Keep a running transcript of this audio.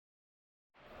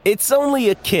It's only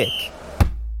a kick,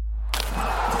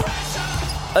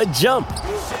 a jump,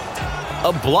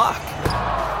 a block.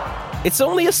 It's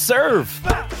only a serve.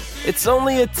 It's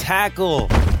only a tackle,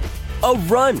 a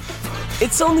run.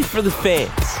 It's only for the fans.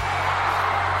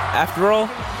 After all,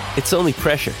 it's only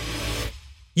pressure.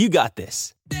 You got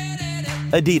this.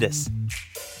 Adidas.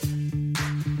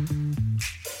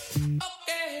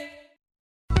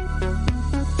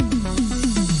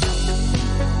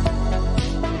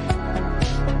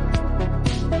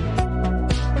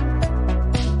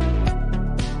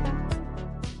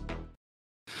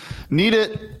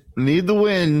 Need the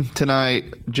win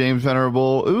tonight, James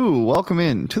Venerable. Ooh, welcome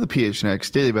in to the PHNX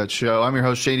Daily Bet Show. I'm your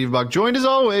host, Shane Evenbach, joined as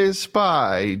always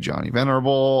by Johnny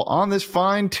Venerable on this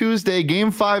fine Tuesday. Game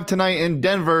 5 tonight in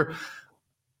Denver.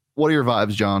 What are your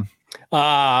vibes, John?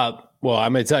 Well,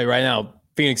 I'm going to tell you right now,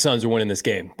 Phoenix Suns are winning this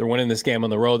game. They're winning this game on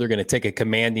the road. They're going to take a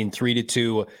commanding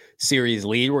 3-2 series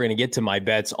lead. We're going to get to my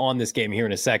bets on this game here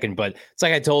in a second, but it's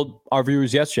like I told our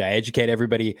viewers yesterday, I educate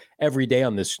everybody every day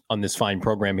on this fine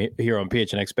program here on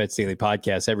PHNX Bets Daily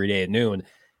Podcast every day at noon,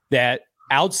 that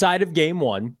outside of game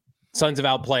 1, Suns have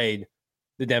outplayed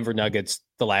the Denver Nuggets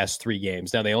the last 3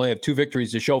 games. Now, they only have 2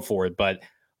 victories to show for it, but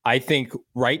I think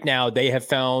right now they have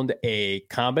found a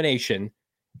combination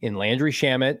in Landry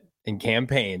Shamet and Cam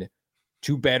Payne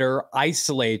to better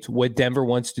isolate what Denver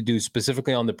wants to do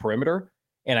specifically on the perimeter.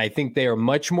 And I think they are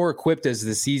much more equipped as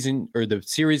the season or the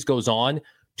series goes on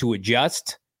to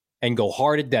adjust and go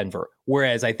hard at Denver.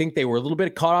 Whereas I think they were a little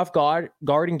bit caught off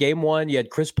guard in game 1. You had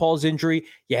Chris Paul's injury.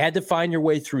 You had to find your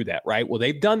way through that, right? Well,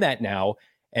 they've done that now.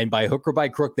 And by hook or by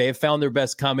crook, they have found their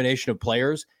best combination of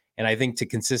players. And I think to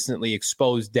consistently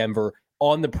expose Denver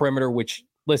on the perimeter, which,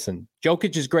 listen,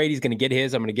 Jokic is great. He's going to get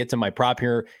his. I'm going to get to my prop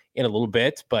here in a little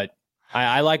bit, but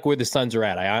I like where the Suns are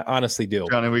at. I honestly do.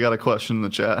 Johnny, we got a question in the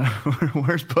chat.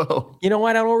 Where's Bo? You know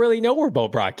what? I don't really know where Bo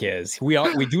Brock is. We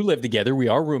do live together. We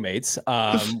are roommates.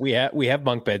 We have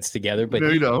bunk beds together, but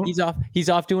he's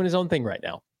off doing his own thing right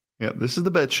now. Yeah, this is the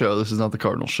bet show. This is not the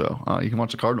Cardinal show. You can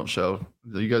watch the Cardinal show.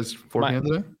 Are you guys 4 p.m.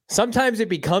 today? Sometimes it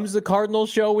becomes the Cardinal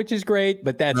show, which is great,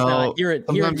 but that's not here in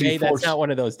May. That's not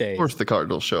one of those days. Force the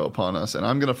Cardinal show upon us, and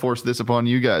I'm going to force this upon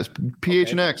you guys.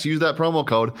 PHNX, use that promo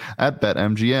code at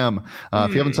BetMGM.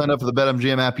 If you haven't signed up for the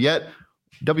BetMGM app yet,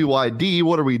 WYD,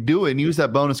 what are we doing? Use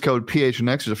that bonus code PHNX.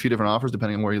 There's a few different offers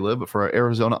depending on where you live, but for our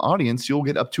Arizona audience, you'll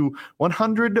get up to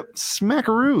 100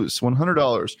 smackaroos,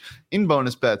 $100 in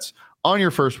bonus bets on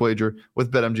your first wager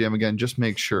with BetMGM. Again, just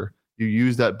make sure you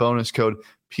use that bonus code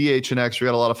PHNX. We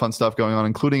got a lot of fun stuff going on,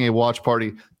 including a watch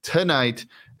party tonight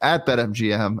at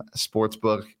BetMGM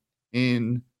Sportsbook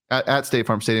at State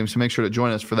Farm Stadium. So make sure to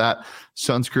join us for that.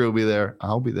 Suns crew will be there.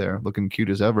 I'll be there, looking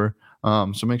cute as ever.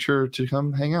 So make sure to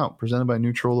come hang out. Presented by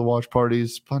Neutral, the watch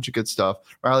parties, bunch of good stuff.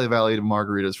 Riley Valley to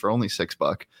margaritas for only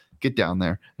 $6. Get down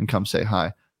there and come say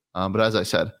hi. But as I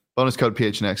said, bonus code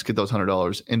PHNX, get those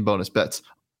 $100 in bonus bets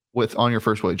on your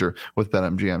first wager with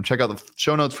BetMGM. Check out the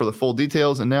show notes for the full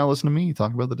details. And now listen to me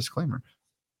talk about the disclaimer.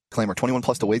 Disclaimer, 21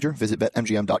 plus to wager. Visit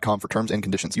BetMGM.com for terms and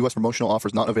conditions. U.S. promotional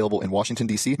offers not available in Washington,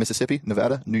 D.C., Mississippi,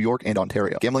 Nevada, New York, and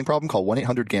Ontario. Gambling problem? Call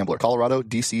 1-800-GAMBLER. Colorado,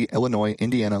 D.C., Illinois,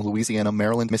 Indiana, Louisiana,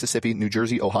 Maryland, Mississippi, New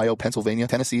Jersey, Ohio, Pennsylvania,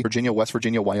 Tennessee, Virginia, West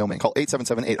Virginia, Wyoming. Call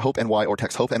 877-8-HOPE-NY or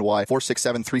text HOPE-NY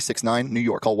 467-369. New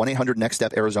York. Call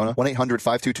 1-800-NEXT-STEP, Arizona.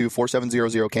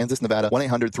 1-800-522-4700, Kansas, Nevada.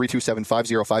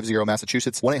 1-800-327-5050,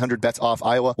 Massachusetts. 1-800-BETS-OFF,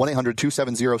 Iowa.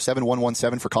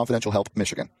 1-800-270-7117 for confidential help,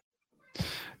 Michigan.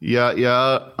 Yeah.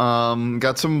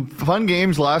 Got some fun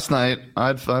games last night. I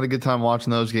had a good time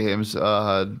watching those games.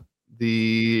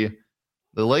 The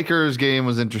Lakers game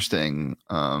was interesting.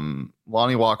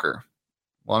 Lonnie Walker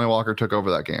took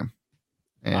over that game.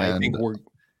 And I think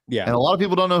and a lot of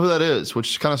people don't know who that is,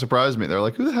 which kind of surprised me. They're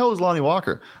like, who the hell is Lonnie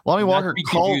Walker? Lonnie Walker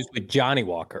confused with Johnny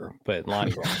Walker, but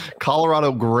Lonnie Walker.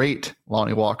 Colorado great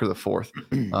Lonnie Walker the fourth.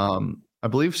 I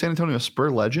believe San Antonio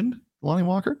Spur legend. Lonnie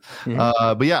Walker.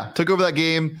 Mm-hmm. But yeah, took over that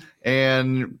game.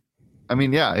 And I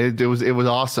mean, yeah, it was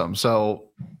awesome. So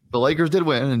the Lakers did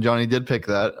win and Johnny did pick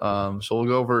that. So we'll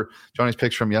go over Johnny's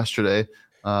picks from yesterday.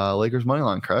 Lakers money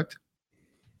line, correct?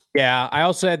 Yeah. I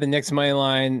also had the Knicks money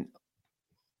line.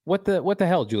 What the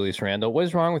hell, Julius Randle? What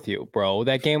is wrong with you, bro?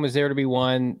 That game was there to be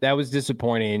won. That was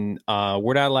disappointing.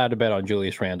 We're not allowed to bet on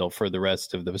Julius Randle for the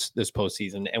rest of this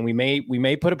postseason. And we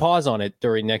may put a pause on it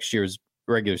during next year's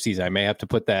regular season. I may have to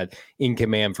put that in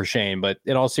command for Shane, but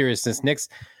in all seriousness, Knicks.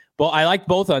 Well, I like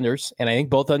both unders, and I think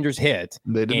both unders hit.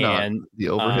 They did not. The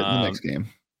over hit in the next game.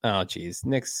 Oh, geez,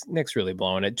 Knicks really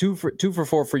blowing it. 2 for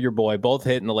 4 for your boy. Both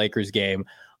hit in the Lakers game.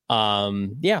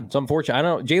 Yeah, it's unfortunate. I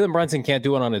don't know. Jalen Brunson can't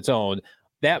do it on its own.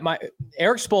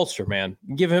 Eric Spoelstra, man,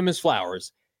 give him his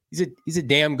flowers. he's a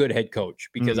damn good head coach,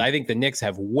 because I think the Knicks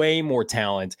have way more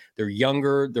talent. They're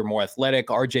younger, they're more athletic.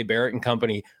 RJ Barrett and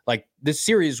company, like this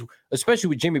series, especially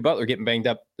with Jimmy Butler getting banged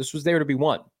up, this was there to be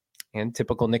won. And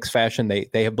typical Knicks fashion,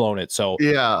 they have blown it. So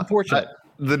yeah, unfortunate.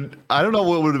 I don't know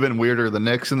what would have been weirder, the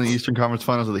Knicks in the Eastern Conference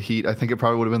Finals or the Heat. I think it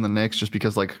probably would have been the Knicks, just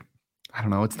because, like, I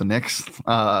don't know, it's the Knicks.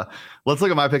 Let's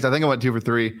look at my picks. I think I went 2 for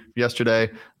 3 yesterday.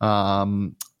 I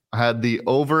had the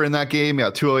over in that game. Yeah,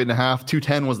 208.5.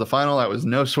 210 was the final. That was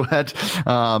no sweat.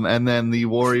 And then the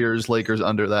Warriors-Lakers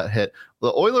under that hit.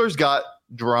 The Oilers got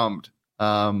drummed.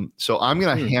 So I'm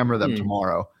going to hammer them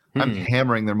tomorrow. I'm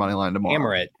hammering their money line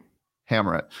tomorrow.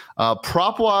 Hammer it.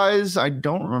 Prop wise, I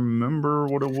don't remember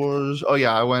what it was. Oh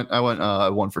yeah, I went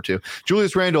 1 for 2.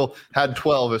 Julius Randle had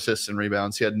 12 assists and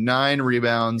rebounds. He had 9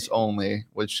 rebounds only,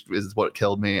 which is what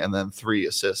killed me, and then 3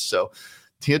 assists. So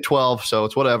he had 12, so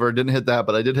it's whatever. Didn't hit that,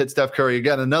 but I did hit Steph Curry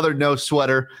again. Another no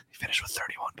sweater. He finished with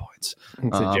 31 points.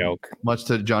 It's a joke. Much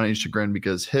to Johnny's chagrin,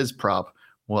 because his prop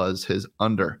was his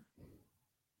under.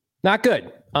 Not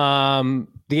good.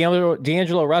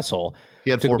 D'Angelo Russell. He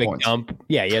had 4 points. Dump.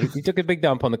 Yeah, he took a big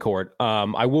dump on the court.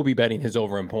 I will be betting his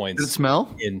over in points. Did it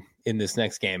smell? In this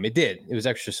next game? It did. It was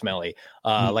extra smelly,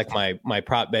 like my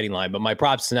prop betting line. But my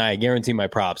props tonight, I guarantee my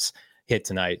props hit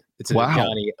tonight. It's a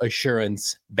Johnny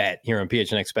Assurance bet here on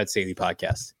PHNX Bets Daily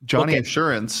Podcast. Johnny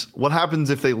Assurance. What happens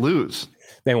if they lose?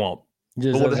 They won't.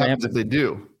 But what happens if they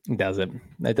do? It doesn't.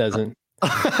 It doesn't.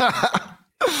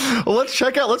 Well, let's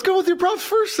go with your props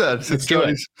first, then, since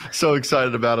Johnny's so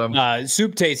excited about him.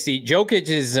 Soup Tasty. Jokic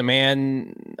is a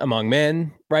man among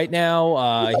men right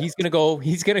now. He's gonna go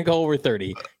over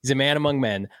 30. He's a man among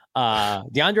men.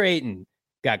 DeAndre Ayton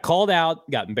got called out,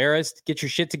 got embarrassed. Get your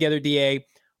shit together, DA.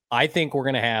 I think we're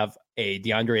gonna have a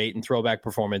DeAndre Ayton throwback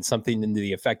performance, something into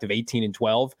the effect of 18 and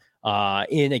 12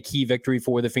 in a key victory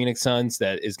for the Phoenix Suns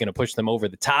that is going to push them over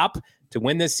the top to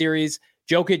win this series.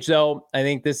 Jokic, though, I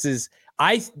think this is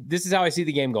how I see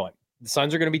the game going. The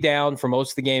Suns are going to be down for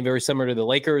most of the game, very similar to the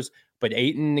Lakers, but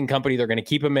Ayton and company, they're going to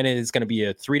keep him in it. It's going to be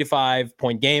a 3 to 5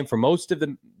 point game for most of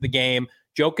the game.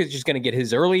 Jokic is just going to get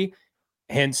his early,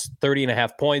 hence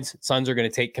 30.5 points. Suns are going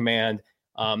to take command,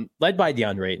 led by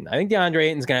DeAndre Ayton. I think DeAndre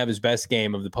Ayton's going to have his best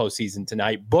game of the postseason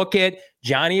tonight. Book it.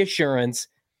 Johnny Assurance,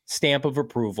 stamp of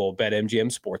approval.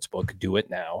 BetMGM Sportsbook. Do it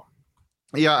now.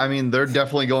 Yeah, I mean, they're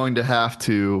definitely going to have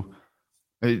to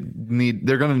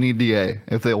they're going to need DA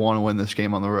if they want to win this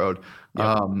game on the road.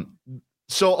 Yep.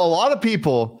 So a lot of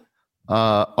people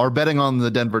are betting on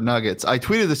the Denver Nuggets. I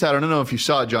tweeted this out. I don't know if you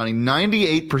saw it, Johnny.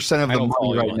 98% of the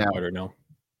money right now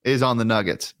is on the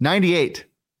Nuggets. 98.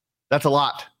 That's a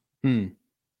lot.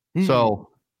 So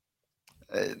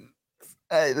they're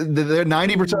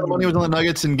 90% of the money was on the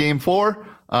Nuggets in Game 4.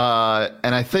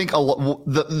 And I think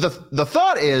the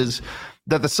thought is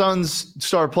that the Suns'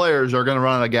 star players are going to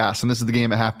run out of gas, and this is the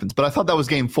game it happens. But I thought that was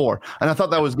Game 4, and I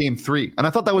thought that was Game 3, and I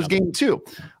thought that was Game 2.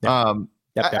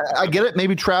 I get it.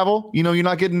 Maybe travel. You know, you're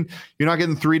not getting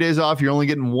 3 days off. You're only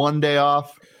getting 1 day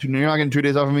off. You're not getting 2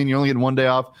 days off. I mean, you're only getting 1 day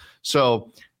off.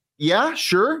 So, yeah,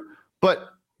 sure. But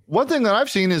one thing that I've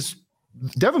seen is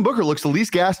Devin Booker looks the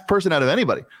least gassed person out of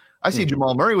anybody. I see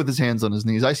Jamal Murray with his hands on his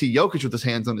knees. I see Jokic with his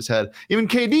hands on his head. Even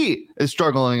KD is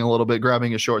struggling a little bit,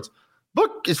 grabbing his shorts.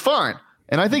 Book is fine.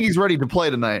 And I think he's ready to play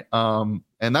tonight.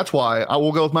 And that's why I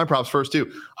will go with my props first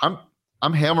too.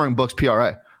 I'm hammering Book's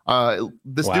PRA.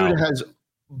 This dude has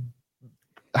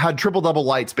had triple-double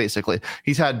lights, basically.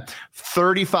 He's had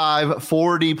 35,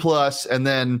 40 plus, and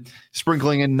then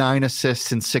sprinkling in 9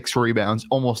 assists and 6 rebounds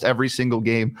almost every single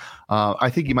game. I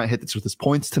think he might hit this with his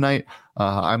points tonight.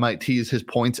 I might tease his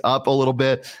points up a little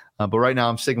bit. But right now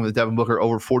I'm sticking with Devin Booker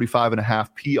over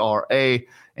 45.5 PRA.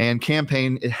 And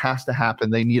campaign, it has to happen.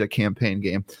 They need a campaign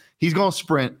game. He's going to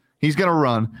sprint. He's going to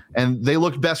run. And they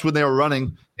looked best when they were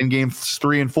running in Games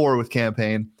 3 and 4 with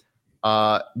campaign.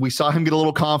 We saw him get a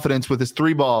little confidence with his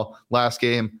 3-ball last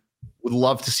game. Would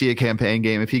love to see a campaign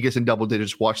game. If he gets in double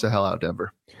digits, watch the hell out,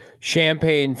 Denver.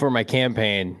 Champagne for my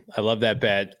campaign. I love that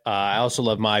bet. I also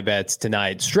love my bets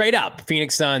tonight. Straight up,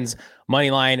 Phoenix Suns, money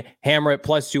line, hammer it,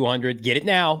 plus 200. Get it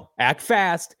now. Act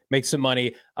fast. Make some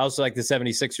money. I also like the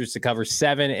 76ers to cover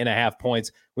 7.5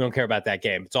 points. We don't care about that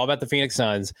game. It's all about the Phoenix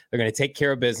Suns. They're going to take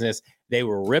care of business. They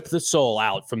will rip the soul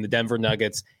out from the Denver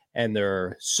Nuggets and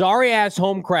their sorry-ass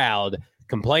home crowd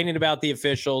complaining about the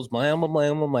officials. Blah, blah,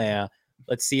 blah, blah, blah.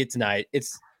 Let's see it tonight.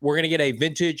 We're going to get a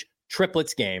vintage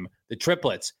triplets game. The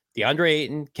triplets, DeAndre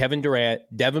Ayton, Kevin Durant,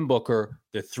 Devin Booker,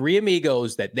 the 3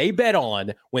 amigos that they bet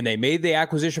on when they made the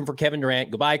acquisition for Kevin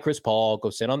Durant. Goodbye, Chris Paul. Go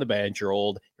sit on the bench. You're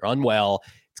old. You're unwell.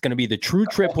 It's going to be the true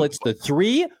triplets. The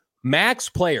 3 max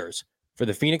players for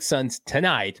the Phoenix Suns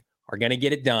tonight are going to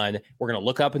get it done. We're going to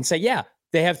look up and say, yeah,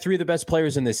 They have three of the best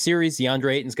players in this series.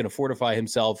 DeAndre Ayton's going to fortify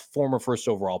himself, former first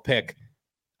overall pick.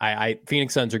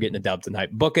 Phoenix Suns are getting a dub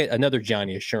tonight. Book it, another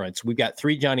Johnny Assurance. We've got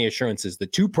three Johnny Assurances, the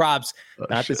two props,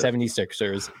 not the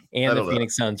 76ers, and the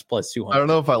Phoenix Suns plus 200. I don't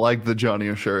know if I like the Johnny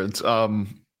Assurance.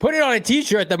 Put it on a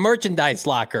t-shirt, the merchandise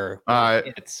locker. All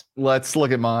right, let's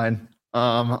look at mine.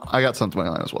 I got Suns money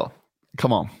line as well.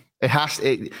 Come on. This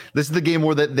is the game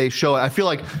where they show it. I feel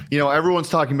like, everyone's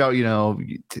talking about,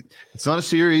 it's not a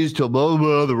series till blah, blah,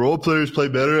 blah. The role players play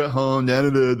better at home.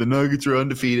 The Nuggets are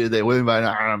undefeated. They win by,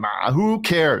 who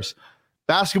cares?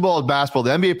 Basketball is basketball.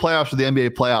 The NBA playoffs are the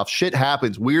NBA playoffs. Shit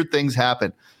happens. Weird things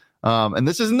happen. And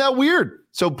this isn't that weird.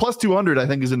 So plus 200, I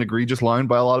think, is an egregious line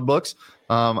by a lot of books.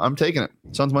 I'm taking it.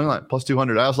 Suns money line plus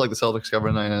 200. I also like the Celtics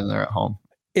covering 9 and they're at home.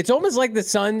 It's almost like the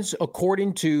Suns,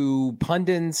 according to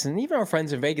pundits and even our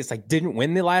friends in Vegas, didn't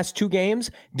win the last two games,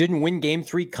 didn't win game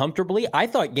 3 comfortably. I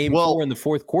thought game 4 in the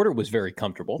fourth quarter was very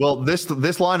comfortable. Well,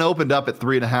 this line opened up at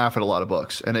 3.5 at a lot of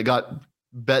books, and it got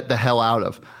bet the hell out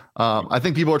of. I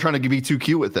think people are trying to be too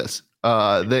cute with this.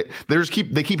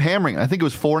 They keep hammering. I think it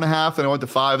was 4.5, then it went to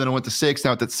 5, then it went to 6.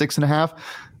 Now it's at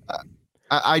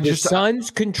 6.5. The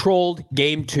Suns controlled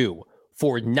game 2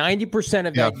 for 90%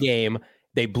 of that game.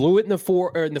 They blew it in the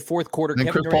fourth quarter. And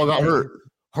Chris Paul got hurt.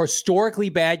 Historically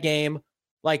bad game.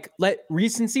 Let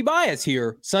recency bias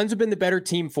here. Suns have been the better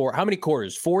team for how many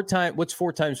quarters? 4 times. What's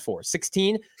 4 times 4?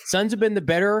 16. Suns have been the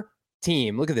better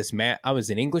team. Look at this, Matt. I was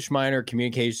an English minor,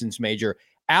 communications major.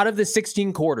 Out of the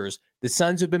 16 quarters, the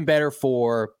Suns have been better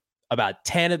for about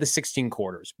 10 of the 16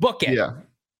 quarters. Book it.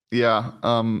 Yeah.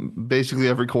 Basically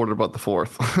every quarter but the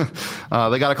fourth.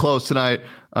 They got to close tonight.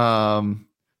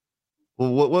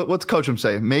 Well, what's Coachum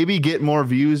say? Maybe get more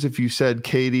views if you said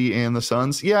KD and the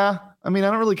Suns. Yeah, I mean,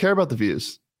 I don't really care about the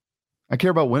views. I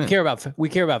care about winning. We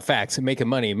care about facts and making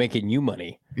money, making you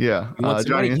money. Yeah.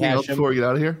 Johnny, anything else before we get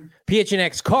out of here?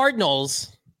 PHNX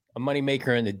Cardinals, a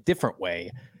moneymaker in a different way.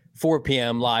 4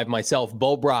 p.m. live. Myself,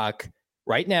 Bo Brock.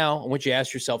 Right now, I want you to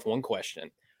ask yourself one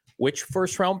question. Which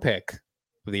first-round pick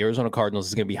of the Arizona Cardinals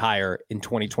is going to be higher in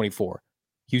 2024?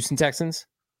 Houston Texans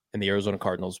and the Arizona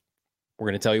Cardinals. We're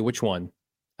going to tell you which one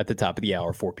at the top of the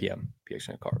hour, 4 p.m.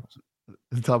 PHNX Cardinals. At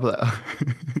the top of that.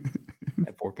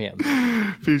 At 4 p.m.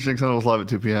 PHNX Cardinals live at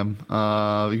 2 p.m.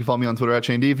 You can follow me on Twitter at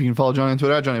Shane D. If you can follow Johnny on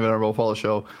Twitter at Johnny Venerable, follow the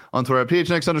show on Twitter at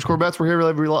PHNX_bets. We're here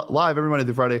live every Monday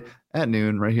through Friday at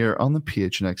noon right here on the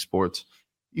PHNX Sports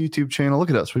YouTube channel.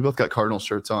 Look at us. We both got Cardinals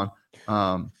shirts on.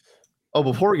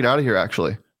 Before we get out of here,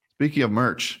 actually, speaking of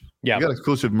merch, we got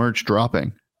exclusive merch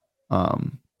dropping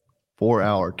for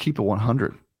our Keep It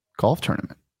 100 golf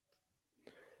tournament.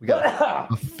 We got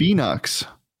a Phoenix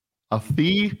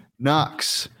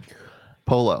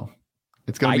polo.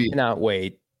 It's going to be. I cannot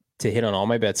wait to hit on all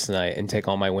my bets tonight and take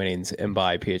all my winnings and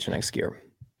buy PHNX gear.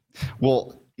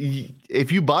 Well,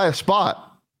 if you buy a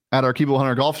spot at our Keep It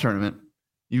 100 golf tournament,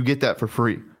 you get that for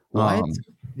free. What?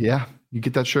 Yeah, you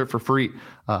get that shirt for free.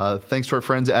 Thanks to our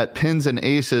friends at Pins and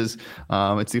Aces.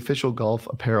 It's the official golf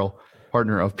apparel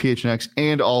partner of PHNX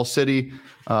and All City.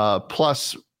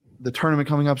 Plus, the tournament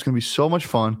coming up is going to be so much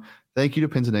fun. Thank you to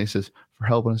Pins and Aces for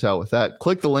helping us out with that.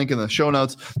 Click the link in the show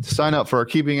notes to sign up for our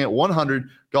Keeping It 100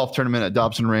 golf tournament at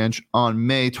Dobson Ranch on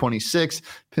May 26th.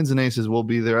 Pins and Aces will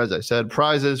be there, as I said.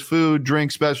 Prizes, food,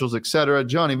 drink specials, etc.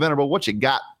 Johnny Venerable, what you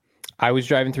got? I was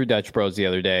driving through Dutch Bros the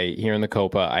other day here in the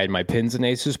Copa. I had my Pins and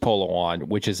Aces polo on,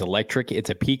 which is electric.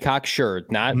 It's a peacock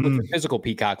shirt, not with physical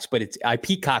peacocks, but I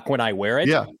peacock when I wear it.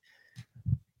 Yeah.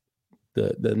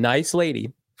 The nice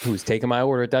lady who's taking my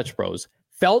order at Dutch Bros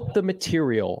felt the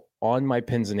material on my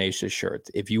Pins and Aces shirt.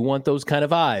 If you want those kind of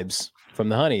vibes from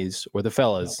the honeys or the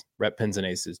fellas, rep Pins and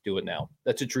Aces. Do it now.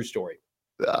 That's a true story.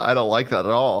 I don't like that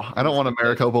at all. I don't want a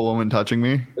Maricopa woman touching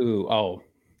me.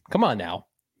 Come on now.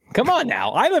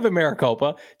 I live in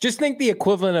Maricopa. Just think the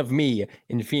equivalent of me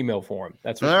in female form.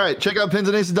 That's all right. Check out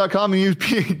pinsandaces.com and use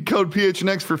code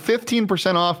PHNX for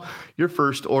 15% off your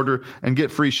first order and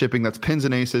get free shipping. That's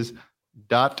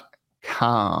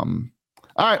pinsandaces.com.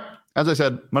 All right. As I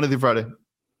said, Monday through Friday,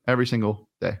 every single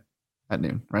day at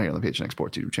noon, right here on the PHNX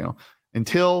Sports YouTube channel.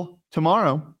 Until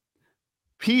tomorrow,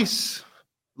 peace,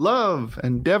 love,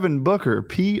 and Devin Booker,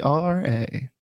 PRA.